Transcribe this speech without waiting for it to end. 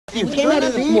You came out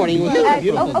this morning.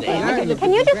 Okay.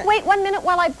 Can you just wait 1 minute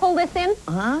while I pull this in?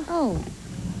 Huh? Oh,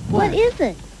 what is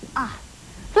it?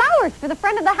 Flowers for the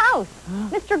friend of the house.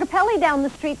 Mr. Capelli down the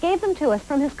street gave them to us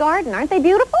from his garden. Aren't they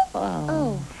beautiful?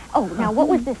 Oh, now what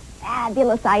was this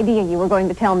fabulous idea you were going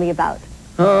to tell me about?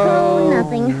 Oh,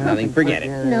 nothing. Nothing, forget it.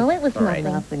 No, it was Right.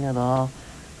 nothing. Nothing at all.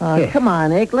 Come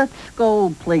on, Egg, let's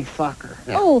go play soccer.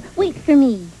 Yeah. Oh, wait for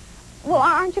me. Well,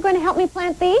 aren't you going to help me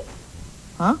plant these?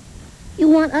 Huh? You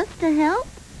want us to help?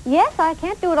 Yes, I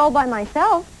can't do it all by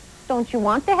myself. Don't you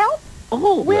want to help?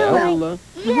 Oh, Well,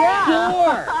 yeah.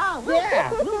 sure.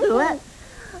 Yeah. We'll do it.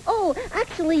 Oh,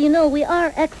 actually, you know, we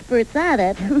are experts at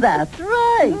it. That's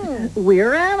right.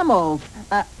 We're animals.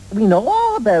 We know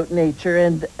all about nature,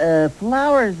 and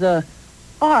flowers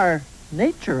are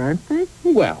nature, aren't they?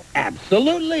 Well,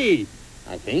 absolutely,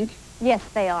 I think. Yes,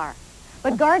 they are.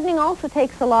 But gardening also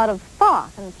takes a lot of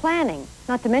thought and planning,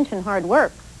 not to mention hard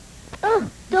work. Oh,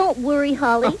 don't worry,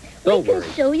 Holly. Don't we can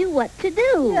worry. show you what to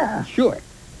do. Yeah. Sure.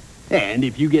 And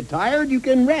if you get tired, you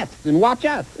can rest and watch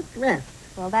us. Rest.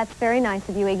 Well, that's very nice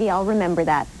of you, Iggy. I'll remember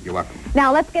that. You're welcome.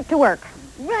 Now, let's get to work.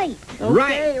 Right.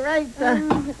 Okay, right.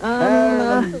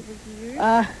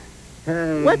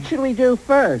 What should we do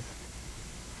first?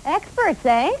 Experts,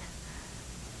 eh?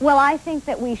 Well, I think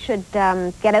that we should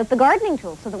get out the gardening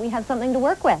tools so that we have something to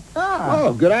work with.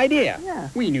 Oh, good idea. Yeah.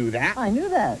 We knew that. I knew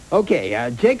that.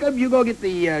 Okay, Jacob, you go get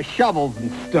the shovels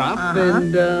and stuff,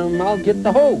 and I'll get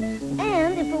the hose.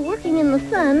 And if we're working in the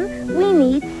sun, we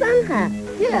need sun hats.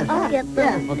 Yes. I'll get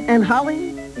them. Yes. And Holly,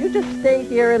 you just stay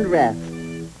here and rest.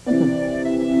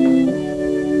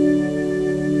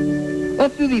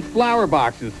 Let's do these flower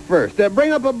boxes first.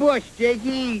 Bring up a bush,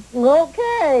 Jakey.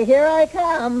 Okay, here I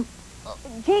come.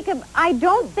 Jacob, I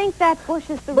don't think that bush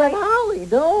is the But right... Holly,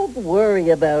 don't worry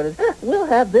about it. We'll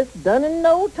have this done in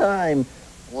no time.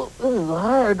 Well, this is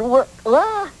hard work.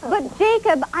 But,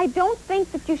 Jacob, I don't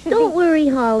think that you should Don't be... worry,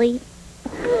 Holly.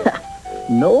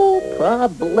 No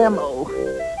problemo.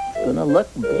 It's gonna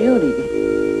look beauty.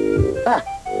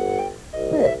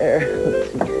 There.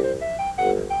 Let's see.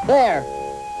 There.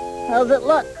 How's it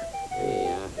look?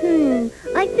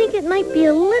 I think it might be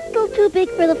a little too big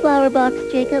for the flower box,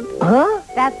 Jacob. Huh?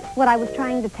 That's what I was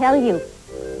trying to tell you.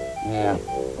 Yeah.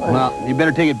 Well, you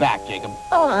better take it back, Jacob.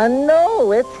 Oh,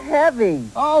 no, it's heavy.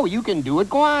 Oh, you can do it.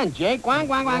 Go on, Jake. Go on,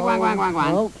 go on, go on, go on, go on, go on, go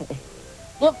on. Okay.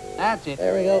 Look, that's it.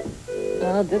 There we go.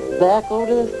 Now, just back over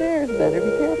to the stairs. Better be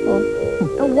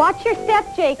careful. Watch your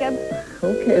step, Jacob.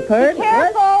 Okay, pardon? Be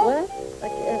careful. What?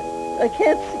 I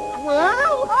can't see.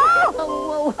 Wow!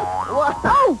 Oh!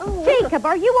 Oh, Jacob,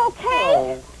 are you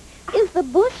okay? Is the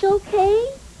bush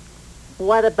okay?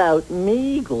 What about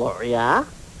me, Gloria?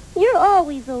 You're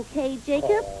always okay,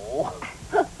 Jacob.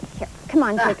 Here, come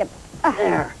on, Jacob.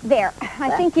 There. There.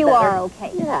 I think you are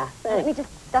okay. Yeah, Let me thanks.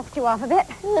 just dust you off a bit.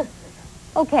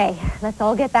 Okay, let's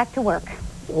all get back to work.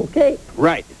 Okay.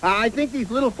 Right. I think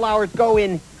these little flowers go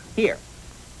in here.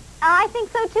 I think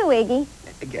so too, Iggy.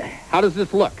 How does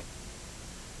this look?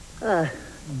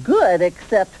 Good,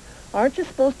 except aren't you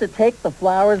supposed to take the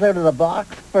flowers out of the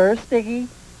box first, Iggy?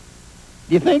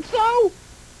 You think so?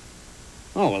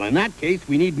 Oh, well, in that case,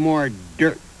 we need more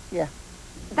dirt. Yeah.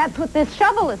 That's what this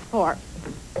shovel is for.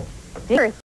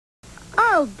 Dirt.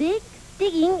 I'll dig.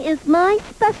 Digging is my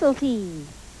specialty.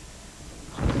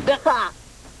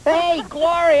 Hey,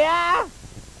 Gloria!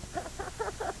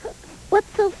 What's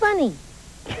so funny?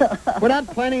 We're not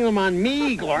planting them on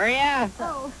me, Gloria.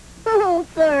 Oh,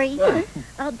 sorry.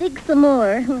 I'll dig some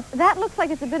more. That looks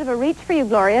like it's a bit of a reach for you,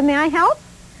 Gloria. May I help?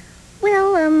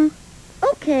 Well,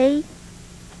 okay.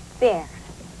 There.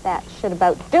 That should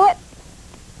about do it.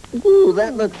 Ooh,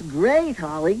 that looks great,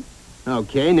 Holly.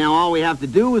 Okay, now all we have to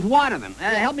do is water them.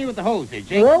 Help me with the hose there,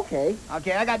 Jake. Okay.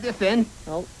 Okay, I got this in.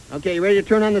 Oh. Okay, you ready to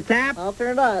turn on the tap? I'll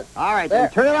turn it on. All right, There.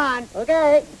 then turn it on.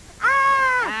 Okay.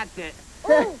 Ah! That's it.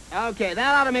 Okay,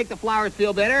 that ought to make the flowers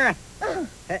feel better.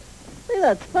 See,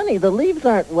 that's funny. The leaves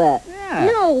aren't wet. Yeah.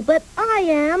 No, but I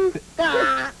am.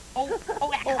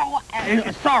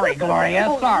 Sorry,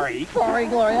 Gloria, sorry. Sorry,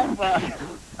 Gloria.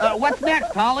 What's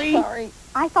next, Holly? Sorry.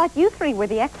 I thought you three were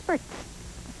the experts.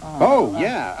 Oh,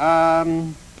 yeah.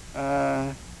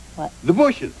 What? The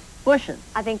bushes. Bushes.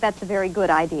 I think that's a very good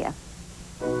idea.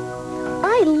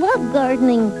 I love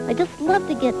gardening. I just love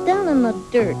to get down in the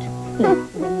dirt.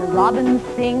 When the robins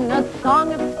sing a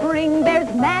song of spring, there's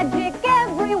magic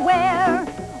everywhere.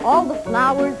 All the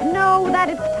flowers know that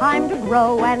it's time to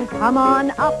grow and come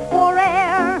on up for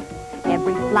air.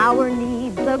 Every flower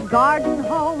needs a garden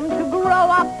home to grow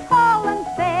up tall and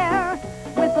fair.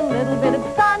 With a little bit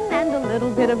of sun and a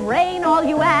little bit of rain, all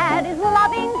you add is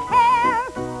loving care.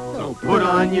 So put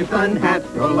on your sun hats,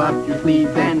 roll up your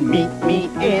sleeves, and meet me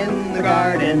in the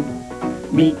garden.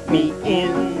 Meet me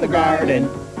in the garden.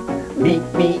 Meet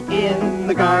me in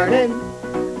the garden.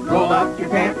 Roll up your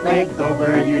pant legs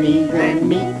over your knees and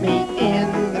meet me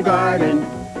in the garden.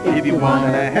 If you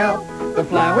want to help the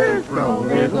flowers grow,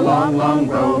 there's a long, long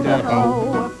road to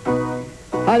hoe.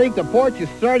 I think the porch is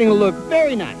starting to look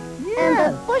very nice.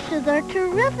 And the bushes are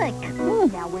terrific.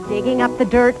 Now we're digging up the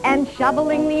dirt and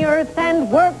shoveling the earth and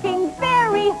working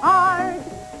very hard.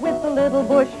 With a little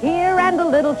bush here and a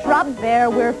little shrub there,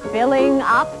 we're filling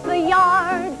up the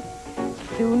yard.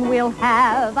 Soon we'll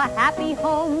have a happy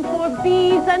home for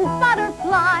bees and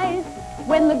butterflies.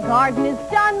 When the garden is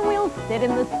done, we'll sit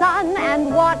in the sun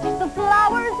and watch the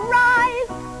flowers rise.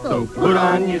 So put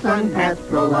on your sun hats,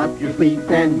 roll up your sleeves,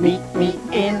 and meet me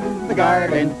in the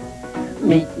garden.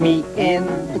 Meet me in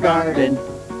the garden.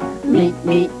 Meet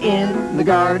me in the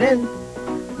garden.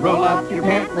 Roll up your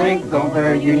pant legs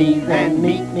over your knees and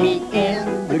meet me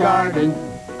in the garden.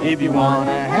 If you want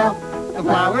to help the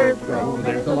flowers grow,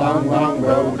 there's a long, long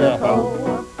road to hoe.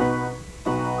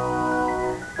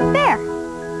 There!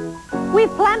 We've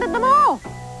planted them all.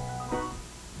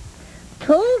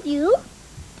 Told you.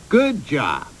 Good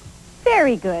job.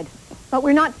 Very good. But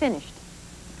we're not finished.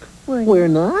 We're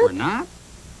not? We're not?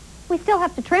 We still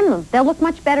have to trim them. They'll look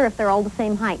much better if they're all the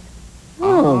same height.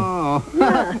 Oh,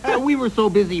 We were so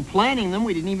busy planting them,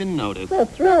 we didn't even notice.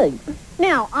 that's right.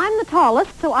 Now, I'm the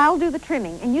tallest, so I'll do the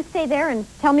trimming. And you stay there and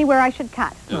tell me where I should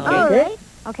cut. All right.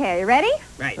 Okay, are you ready?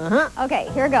 Right. Uh-huh. Okay,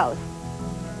 here goes.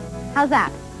 How's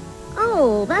that?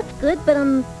 Oh, that's good, but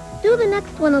do the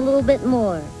next one a little bit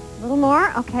more. A little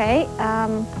more? Okay.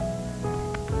 How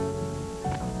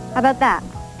about that?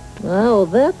 Oh,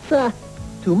 that's,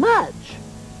 too much.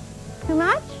 Too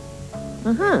much?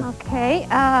 Uh-huh. Okay,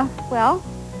 well,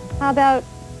 how about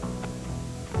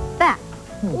that?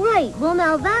 Right. Well,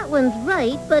 now that one's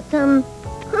right, but,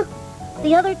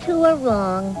 the other two are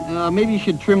wrong. Maybe you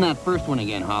should trim that first one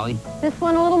again, Holly. This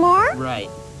one a little more? Right.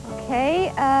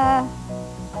 Okay,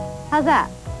 how's that?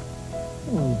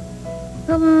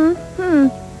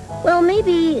 Well,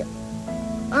 maybe,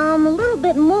 a little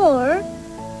bit more.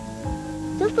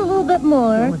 Just a little bit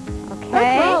more.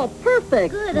 Okay. Oh,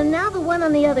 perfect. Good, and now the one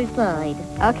on the other side.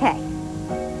 Okay.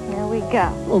 Here we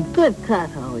go. Oh, good cut,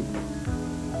 Holly.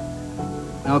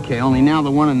 Okay, only now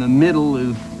the one in the middle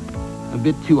is a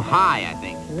bit too high, I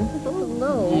think. It's a little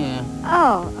low. Yeah.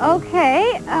 Oh,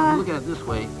 okay. Look at it this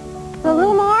way. A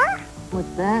little more?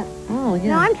 What's that? Oh, yeah.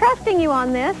 No, I'm trusting you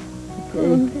on this.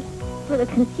 Okay. It's sort of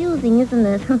confusing, isn't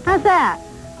it? How's that?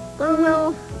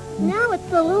 Well, now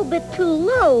it's a little bit too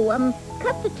low.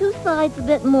 Cut the two sides a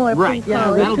bit more, Right, please, Yeah,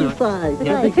 Holly. that'll the do two it. sides. The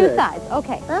That'd be two good. sides.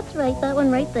 Okay. That's right, that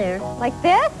one right there. Like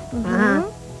this? Uh-huh.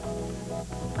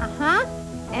 Uh-huh.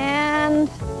 And...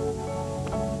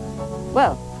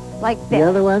 Whoa. Like The this.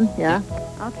 other one, yeah.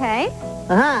 Okay.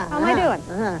 Uh-huh. How am I doing?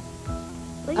 Uh-huh.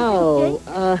 What do you think,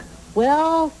 Jake?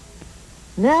 Well,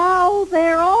 now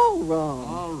they're all wrong.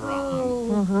 All right.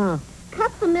 Oh. Uh-huh.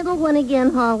 Cut the middle one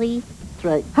again, Holly. That's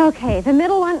right. Okay, the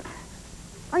middle one.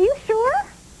 Are you sure?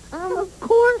 Of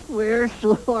course we're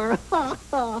sure. We're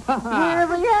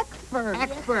the experts.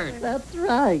 Expert. That's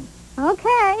right.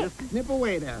 Okay. Just snip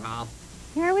away there, Hal.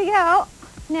 Here we go.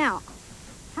 Now,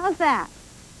 how's that?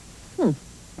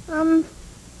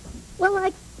 Well,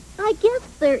 I guess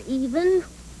they're even.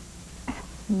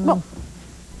 Well,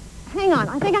 hang on.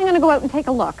 I think I'm going to go out and take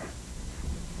a look.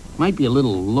 Might be a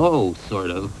little low, sort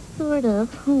of. Sort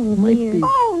of. Oh, Might dear. be.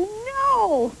 Oh,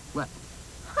 no! What?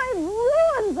 I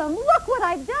ruined them. Look what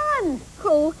I've done.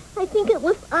 Oh, I think it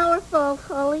was our fault,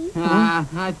 Holly.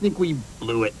 I think we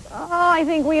blew it. Oh, I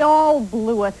think we all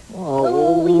blew it.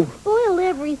 Oh, we spoiled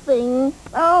everything.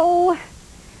 Oh.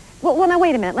 Well, now,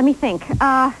 wait a minute. Let me think.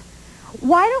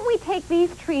 Why don't we take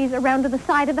these trees around to the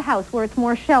side of the house where it's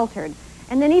more sheltered?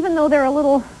 And then even though they're a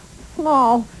little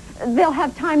small, they'll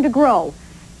have time to grow.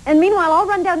 And meanwhile, I'll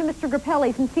run down to Mr.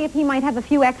 Grappelli's and see if he might have a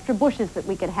few extra bushes that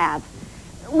we could have.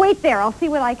 Wait there. I'll see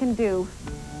what I can do.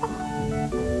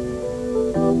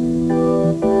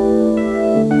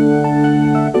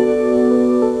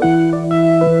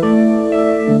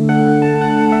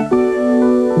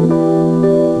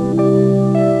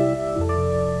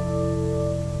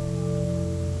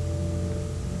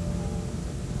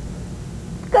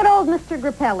 Good old Mr.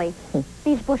 Grappelli.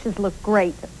 These bushes look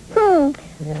great. So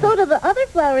do the other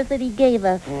flowers that he gave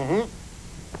us. Mm-hmm.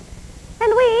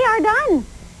 And we are done.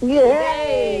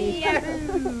 Yay!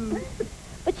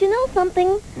 But you know something?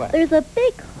 What? There's a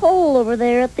big hole over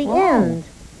there at the end.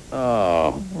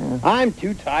 Oh, I'm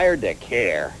too tired to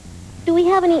care. Do we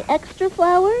have any extra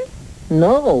flowers?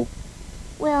 No.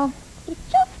 Well, it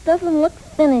just doesn't look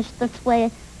finished this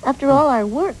way after all our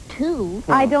work, too.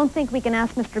 I don't think we can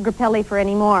ask Mr. Grappelli for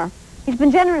any more. He's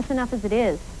been generous enough as it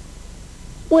is.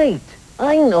 Wait,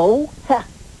 I know. Ha.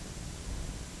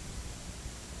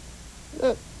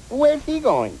 Where's he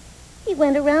going? He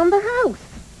went around the house.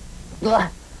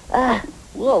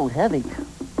 Whoa, heavy.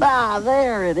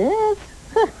 There it is.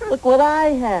 Look what I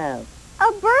have.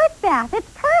 A bird bath. It's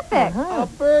perfect. Uh-huh. A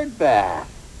bird bath.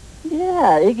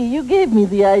 Yeah, Iggy, you gave me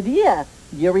the idea.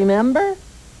 You remember?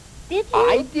 Did you?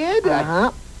 I did?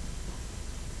 Uh-huh.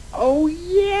 Oh,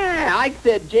 yeah. I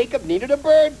said Jacob needed a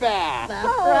bird bath. That's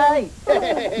right.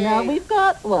 Now we've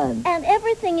got one. And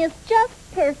everything is just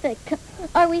perfect.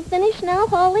 Are we finished now,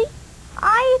 Holly?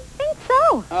 I think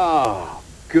so. Oh,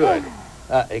 good.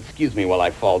 Excuse me while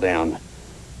I fall down.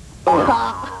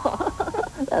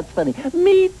 That's funny.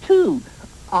 Me too.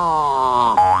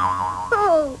 Aw.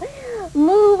 Oh,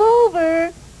 move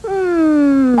over.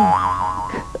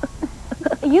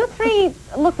 You three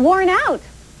look worn out.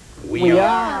 We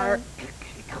are.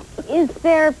 Is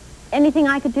there anything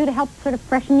I could do to help sort of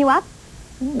freshen you up?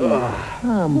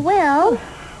 Well,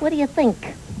 what do you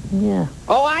think? Yeah.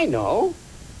 Oh, I know.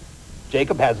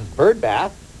 Jacob has his bird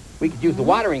bath. We could use the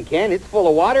watering can. It's full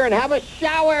of water and have a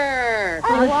shower.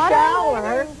 A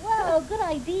shower? Whoa, good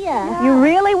idea. You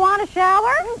really want a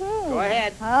shower? Go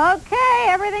ahead. Okay,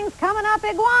 everything's coming up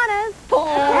iguanas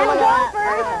and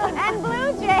gophers and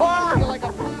blue jays.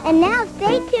 And now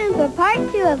stay tuned for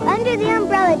part 2 of Under the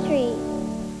Umbrella Tree.